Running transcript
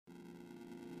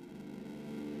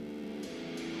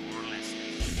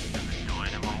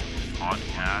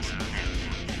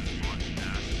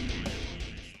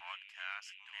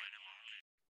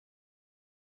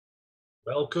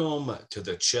Welcome to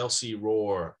the Chelsea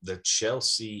Roar, the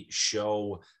Chelsea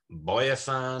show by a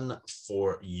fan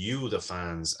for you, the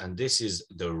fans. And this is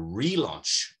the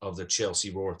relaunch of the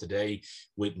Chelsea Roar today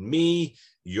with me,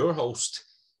 your host,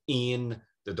 Ian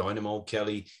the Dynamo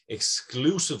Kelly,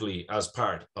 exclusively as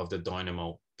part of the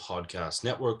Dynamo Podcast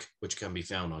Network, which can be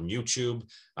found on YouTube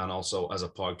and also as a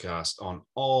podcast on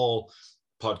all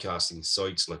podcasting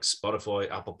sites like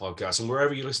Spotify, Apple Podcasts, and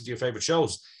wherever you listen to your favorite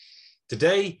shows.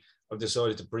 Today, I've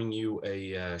decided to bring you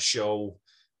a show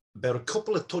about a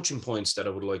couple of touching points that I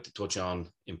would like to touch on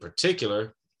in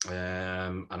particular.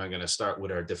 And I'm going to start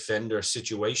with our defender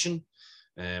situation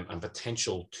and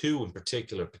potential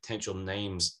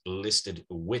names listed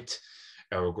with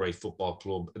our great football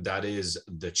club, that is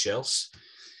the Chelsea.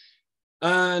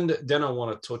 And then I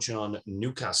want to touch on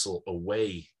Newcastle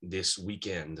away this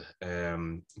weekend.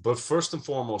 But first and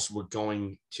foremost, we're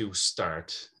going to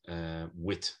start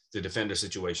with the defender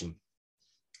situation.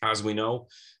 As we know,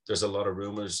 there's a lot of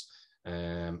rumors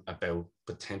about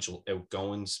potential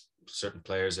outgoings, certain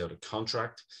players out of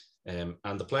contract. And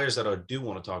the players that I do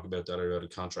want to talk about that are out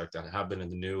of contract that have been in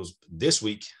the news this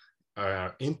week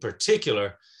are, in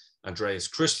particular, Andreas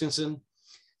Christensen,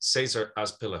 Cesar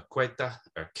Azpilicueta,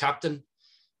 our captain,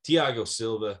 Thiago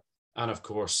Silva, and of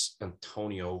course,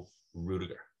 Antonio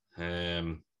Rudiger.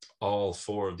 All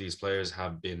four of these players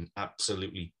have been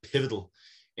absolutely pivotal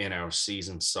in our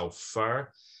season so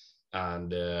far.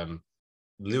 And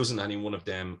losing any one of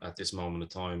them at this moment of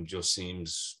time just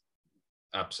seems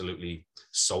absolutely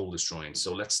soul destroying.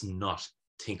 So let's not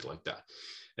think like that.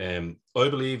 I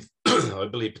believe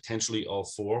potentially all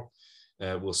four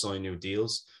will sign new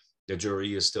deals. The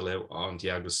jury is still out on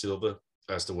Thiago Silva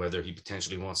as to whether he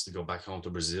potentially wants to go back home to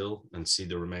Brazil and see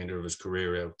the remainder of his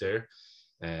career out there.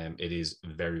 It is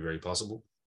very, very possible.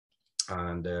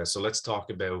 And so let's talk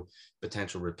about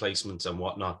potential replacements and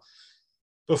whatnot.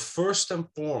 But first and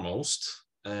foremost,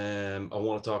 I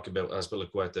want to talk about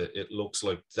Azpilicueta. It looks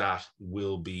like that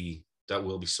will be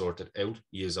sorted out.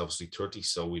 He is obviously 30,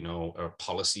 so we know our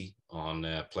policy on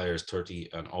players 30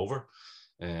 and over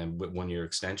with one-year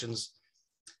extensions.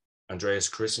 Andreas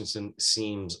Christensen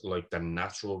seems like the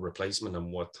natural replacement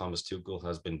and what Thomas Tuchel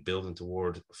has been building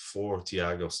toward for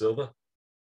Thiago Silva.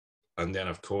 And then,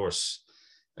 of course,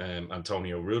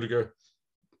 Antonio Rudiger,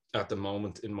 at the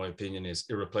moment, in my opinion, is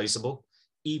irreplaceable,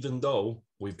 even though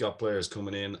we've got players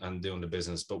coming in and doing the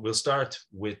business. But we'll start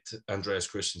with Andreas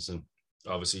Christensen,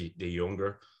 obviously the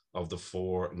younger of the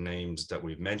four names that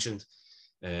we've mentioned.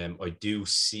 I do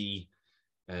see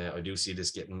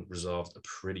this getting resolved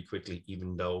pretty quickly,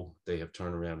 even though they have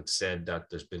turned around and said that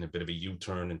there's been a bit of a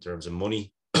U-turn in terms of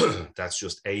money. That's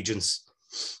just agents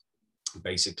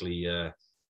basically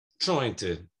trying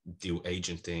to do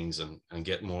agent things and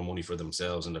get more money for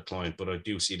themselves and their client. But I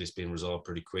do see this being resolved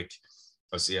pretty quick.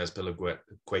 I see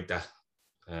Azpilicueta.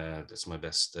 That's my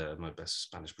best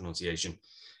Spanish pronunciation.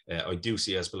 I do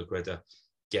see Azpilicueta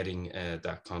getting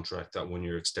that contract, that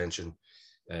one-year extension.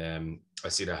 I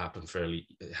see that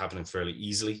happening fairly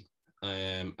easily.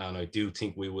 And I do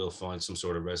think we will find some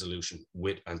sort of resolution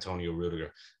with Antonio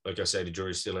Rudiger. Like I said, the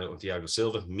jury's still out on Thiago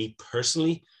Silva. Me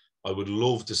personally, I would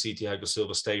love to see Thiago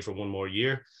Silva stay for one more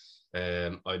year.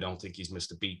 I don't think he's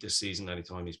missed a beat this season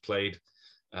anytime he's played.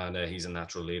 And he's a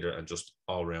natural leader and just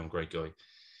all-round great guy.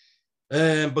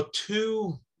 But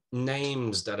two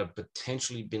names that have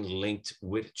potentially been linked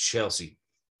with Chelsea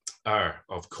are,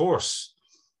 of course,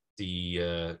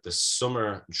 the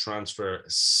summer transfer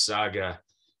saga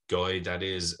guy that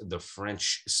is the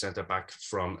French centre-back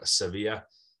from Sevilla,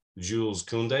 Jules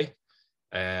Koundé,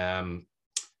 and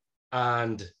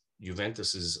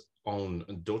Juventus's own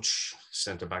Dutch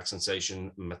centre-back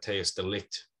sensation, Matthijs de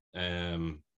Ligt.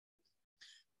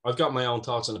 I've got my own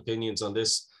thoughts and opinions on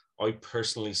this. I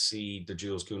personally see the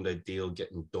Jules Koundé deal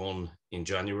getting done in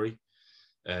January.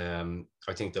 I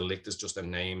think de Ligt is just a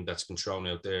name that's been thrown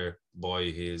out there by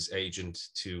his agent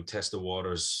to test the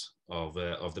waters of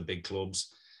the big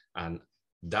clubs, and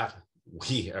that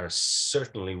we are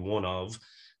certainly one of,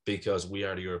 because we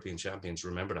are the European champions.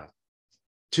 Remember that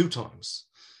 2 times.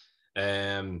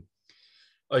 I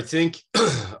think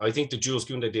the Jules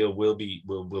Koundé deal will be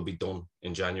done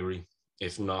in January,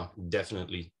 if not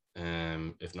definitely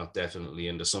in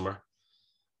the summer.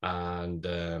 And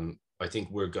I think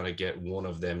we're going to get one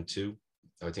of them too.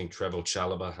 I think Trevoh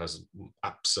Chalobah has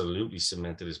absolutely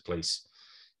cemented his place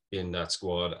in that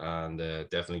squad, and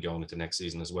definitely going into next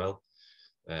season as well.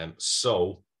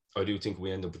 So I do think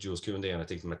we end up with Jules Koundé, and I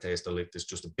think Matthijs de Ligt is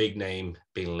just a big name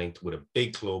being linked with a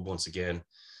big club once again.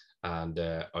 and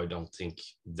I don't think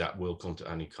that will come to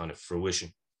any kind of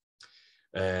fruition.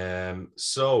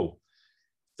 So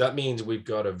that means we've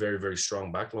got a very, very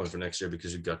strong backline for next year,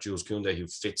 because we've got Jules Koundé, who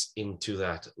fits into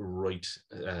that right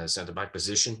centre-back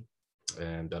position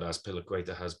that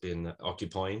Azpilicueta has been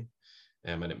occupying.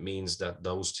 And it means that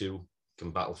those two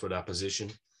can battle for that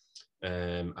position.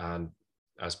 And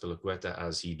Azpilicueta,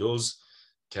 as he does,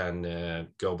 can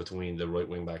go between the right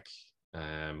wing-back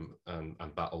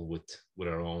and battle with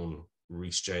our own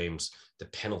Reece James, the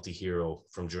penalty hero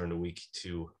from during the week,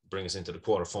 to bring us into the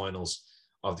quarterfinals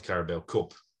of the Carabao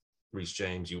Cup. Reece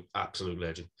James, you absolute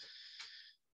legend.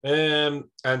 And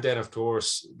then, of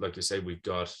course, like I say, we've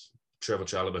got Trevor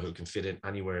Chalobah, who can fit in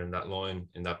anywhere in that line,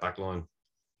 in that back line.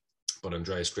 But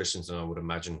Andreas Christensen, I would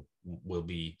imagine, will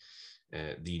be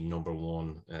the number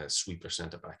one sweeper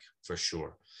centre-back for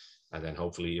sure. And then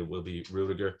hopefully it will be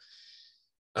Rudiger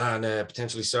and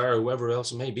potentially Sarr, whoever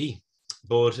else it may be.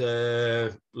 But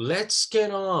let's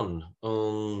get on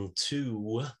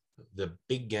to the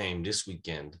big game this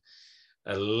weekend.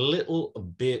 A little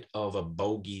bit of a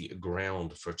bogey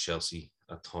ground for Chelsea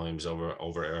at times over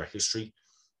our history,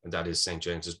 and that is St.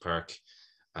 James's Park,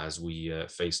 as we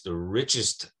face the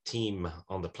richest team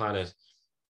on the planet,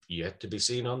 yet to be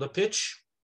seen on the pitch.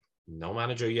 No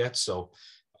manager yet, so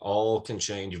all can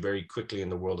change very quickly in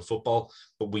the world of football.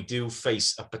 But we do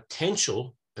face a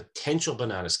potential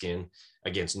banana skin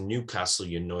against Newcastle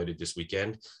United this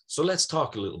weekend. So let's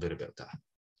talk a little bit about that.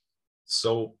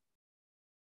 So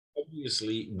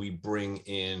obviously, we bring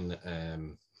in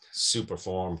super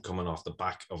form coming off the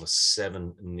back of a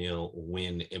 7-0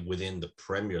 win within the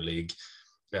Premier League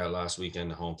last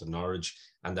weekend at home to Norwich,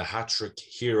 and the hat-trick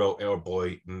hero, our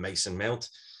boy Mason Mount.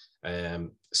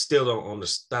 Still don't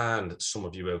understand some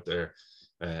of you out there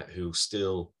who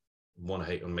still want to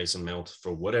hate on Mason Mount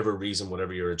for whatever reason,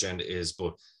 whatever your agenda is,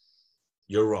 but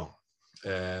you're wrong.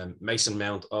 Mason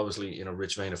Mount, obviously in a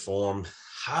rich vein of form.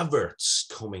 Havertz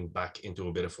coming back into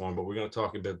a bit of form, but we're going to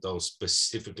talk about those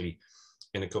specifically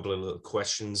in a couple of little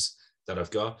questions that I've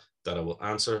got that I will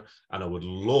answer. And I would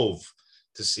love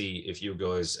to see if you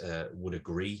guys would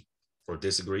agree or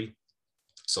disagree.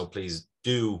 So please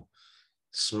do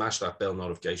smash that bell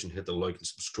notification, hit the like and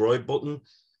subscribe button,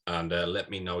 and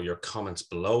let me know your comments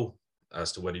below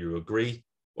as to whether you agree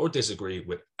or disagree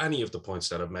with any of the points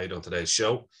that I've made on today's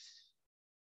show.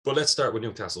 But let's start with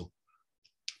Newcastle.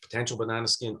 Potential banana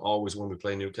skin always when we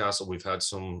play Newcastle. We've had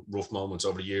some rough moments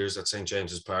over the years at St.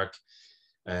 James's Park.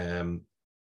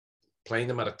 Playing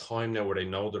them at a time now where they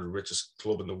know they're the richest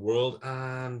club in the world,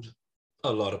 and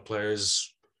a lot of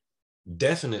players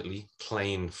definitely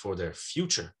playing for their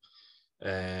future.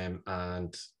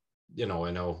 And you know,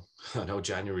 I know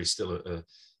January is still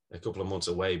a couple of months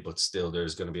away, but still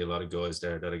there's going to be a lot of guys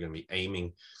there that are going to be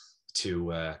aiming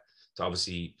to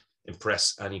obviously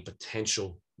impress any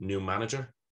potential new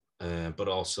manager, but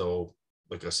also,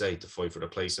 like I say, to fight for their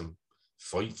place and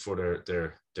fight for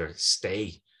their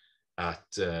stay at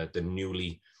the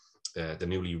newly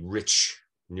rich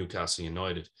Newcastle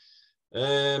United.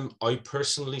 I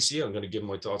personally see, I'm going to give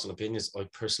my thoughts and opinions. I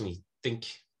personally think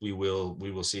we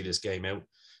will see this game out.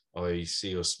 I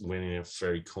see us winning it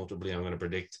very comfortably. I'm going to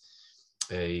predict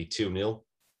a 2-0.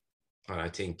 And I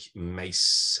think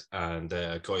Mace and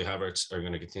Kai Havertz are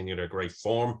going to continue their great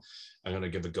form. I'm going to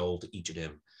give a goal to each of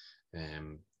them,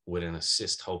 with an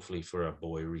assist, hopefully, for our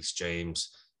boy Reece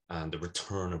James and the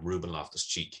return of Ruben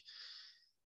Loftus-Cheek.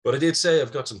 But I did say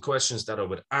I've got some questions that I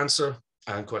would answer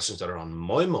and questions that are on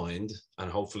my mind,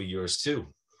 and hopefully yours too.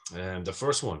 The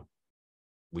first one,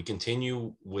 we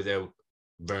continue without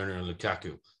Werner and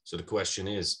Lukaku. So the question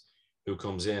is, who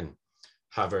comes in?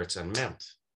 Havertz and Mount.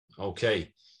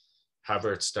 Okay.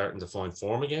 Havertz starting to find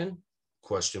form again?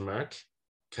 Question mark.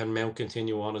 Can Mount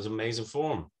continue on his amazing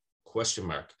form? Question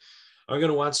mark. I'm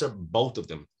going to answer both of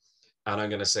them, and I'm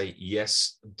going to say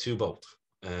yes to both.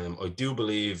 I do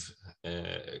believe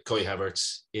Kai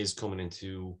Havertz is coming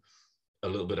into a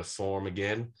little bit of form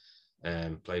again.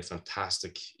 Played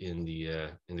fantastic in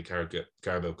the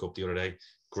Carabao Cup the other day.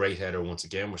 Great header once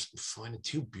again. We're finding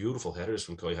two beautiful headers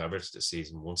from Kai Havertz this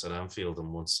season, once at Anfield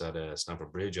and once at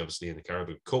Stamford Bridge, obviously in the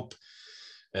Carabao Cup.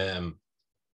 And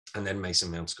then Mason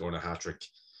Mount scoring a hat-trick,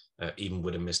 even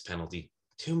with a missed penalty.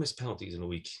 2 missed penalties in a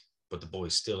week, but the boy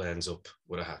still ends up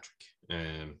with a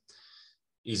hat-trick.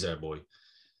 He's our boy.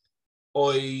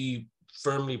 I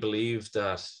firmly believe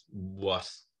that what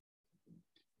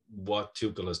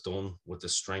Tuchel has done with the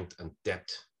strength and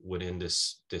depth within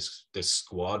this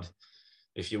squad,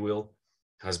 if you will,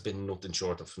 has been nothing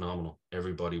short of phenomenal.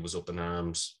 Everybody was up in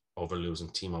arms over losing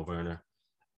Timo Werner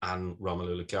and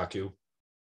Romelu Lukaku.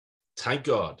 Thank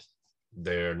God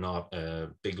They're not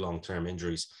big long-term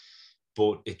injuries,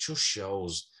 but it just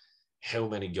shows how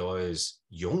many guys,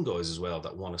 young guys as well,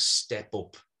 that want to step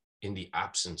up in the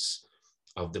absence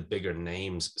of the bigger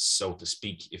names, so to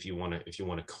speak, if you want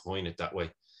to coin it that way.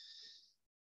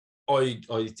 I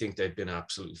think they've been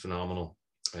absolutely phenomenal.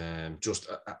 Just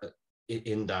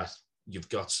in that you've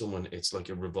got someone, it's like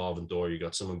a revolving door. You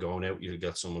got someone going out, you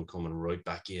got someone coming right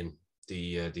back in.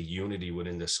 The unity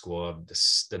within the squad,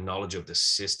 the knowledge of the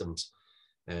systems,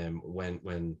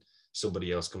 when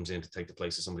somebody else comes in to take the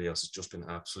place of somebody else, has just been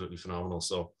absolutely phenomenal.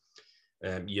 So,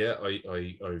 yeah,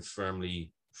 I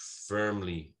firmly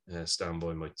stand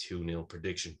by my 2-0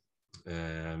 prediction.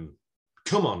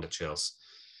 Come on, the Chelsea.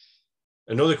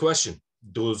 Another question.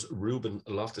 Does Ruben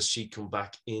Loftus-Cheek come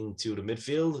back into the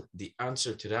midfield? The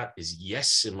answer to that is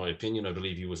yes, in my opinion. I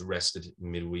believe he was rested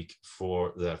midweek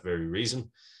for that very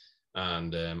reason.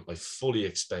 And I fully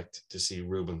expect to see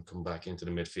Ruben come back into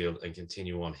the midfield and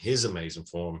continue on his amazing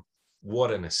form.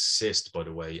 What an assist, by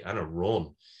the way, and a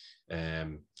run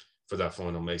for that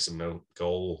final Mason Mount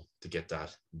goal to get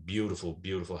that beautiful,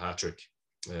 beautiful hat-trick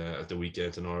at the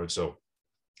weekend in Norwich. So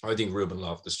I think Ruben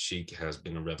Loftus-Cheek has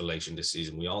been a revelation this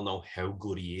season. We all know how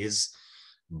good he is,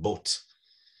 but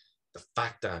the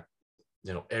fact that,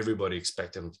 you know, everybody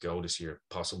expected him to go this year,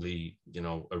 possibly, you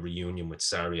know, a reunion with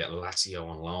Sarri at Lazio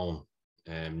on loan.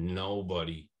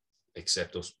 Nobody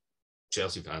except us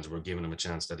Chelsea fans were giving him a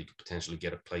chance that he could potentially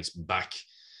get a place back,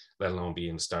 let alone be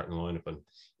in the starting lineup and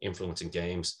influencing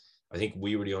games. I think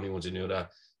we were the only ones who knew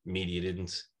that. Media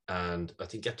didn't. And I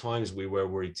think at times we were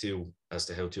worried too as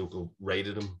to how Tuchel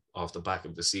rated him off the back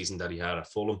of the season that he had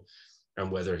at Fulham and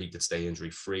whether he could stay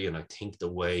injury-free. And I think the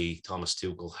way Thomas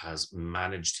Tuchel has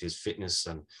managed his fitness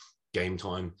and game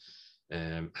time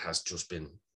has just been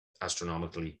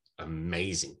astronomically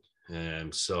amazing.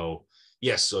 So,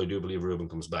 yes, I do believe Ruben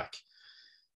comes back.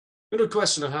 Another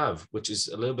question I have, which is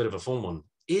a little bit of a fun one.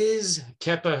 Is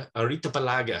Kepa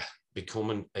Arrizabalaga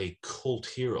becoming a cult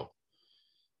hero?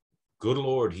 Good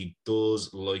Lord, he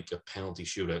does like a penalty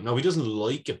shootout. No, he doesn't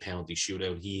like a penalty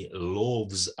shootout. He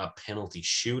loves a penalty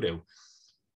shootout.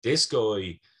 This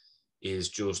guy is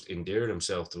just endeared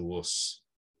himself to us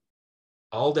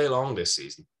all day long this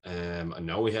season. I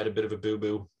know he had a bit of a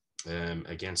boo-boo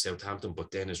against Southampton, but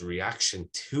then his reaction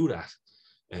to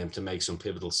that to make some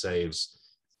pivotal saves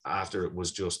after it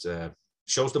was just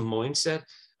shows the mindset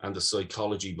and the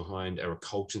psychology behind our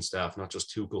coaching staff, not just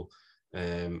Tuchel,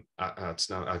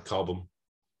 at Cobham,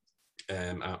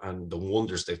 and the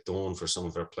wonders they've done for some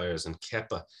of our players. And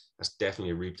Kepa has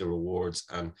definitely reaped the rewards.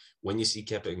 And when you see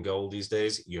Kepa in goal these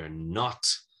days, you're not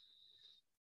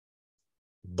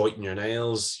biting your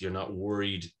nails. You're not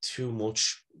worried too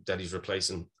much that he's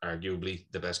replacing arguably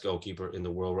the best goalkeeper in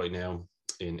the world right now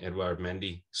in Edouard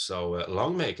Mendy. So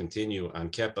long may it continue.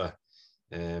 And Kepa,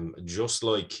 just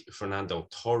like Fernando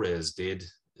Torres did,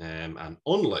 and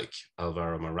unlike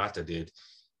Alvaro Morata did,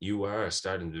 you are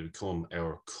starting to become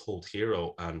our cult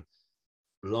hero, and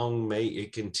long may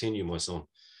it continue, my son.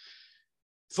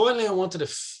 Finally, I wanted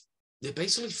to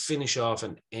basically finish off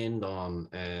and end on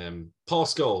Paul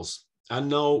Scholes. And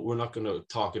no, we're not going to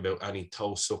talk about any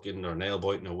toe sucking or nail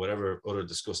biting or whatever other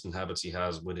disgusting habits he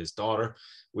has with his daughter.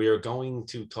 We are going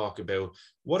to talk about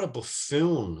what a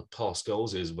buffoon Paul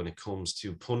Scholes is when it comes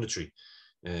to punditry.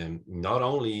 Not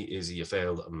only is he a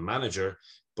failed manager,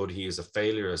 but he is a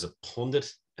failure as a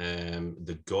pundit.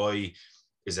 The guy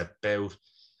is about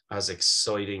as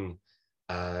exciting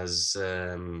as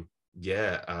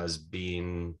as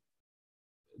being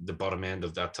the bottom end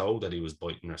of that toe that he was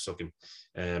biting or sucking.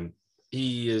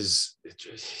 His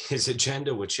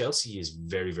agenda with Chelsea is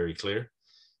very, very clear.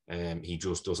 He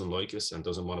just doesn't like us and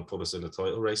doesn't want to put us in the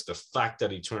title race. The fact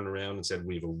that he turned around and said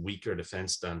we have a weaker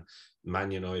defense than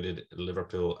Man United,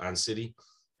 Liverpool, and City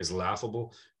is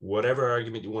laughable. Whatever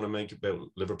argument you want to make about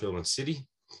Liverpool and City,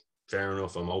 fair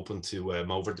enough. I'm open to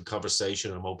over the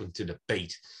conversation. I'm open to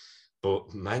debate.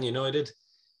 But Man United,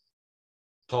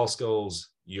 Paul Scholes,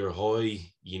 you're high.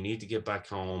 You need to get back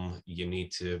home. You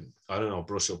need to, I don't know,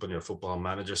 brush up on your football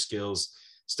manager skills.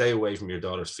 Stay away from your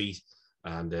daughter's feet.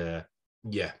 And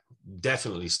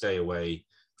definitely stay away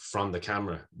from the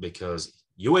camera because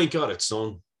you ain't got it,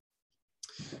 son.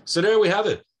 So there we have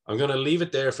it. I'm going to leave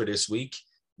it there for this week.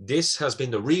 This has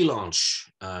been the relaunch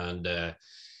and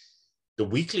the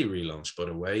weekly relaunch, by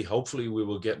the way. Hopefully we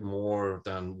will get more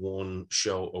than one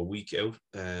show a week out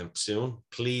soon.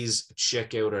 Please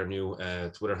check out our new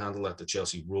Twitter handle at the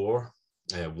Chelsea Roar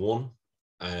 1.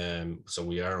 So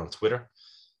we are on Twitter.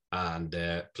 And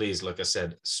please, like I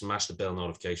said, smash the bell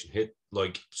notification, hit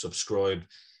like, subscribe.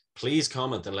 Please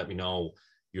comment and let me know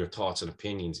your thoughts and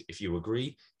opinions. If you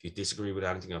agree, if you disagree with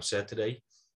anything I've said today,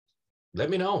 let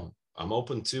me know. I'm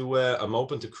open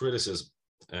to criticism.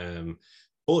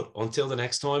 But until the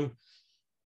next time,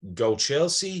 go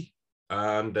Chelsea,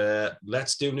 and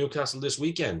let's do Newcastle this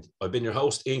weekend. I've been your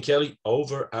host, Ian Kelly,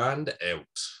 over and out.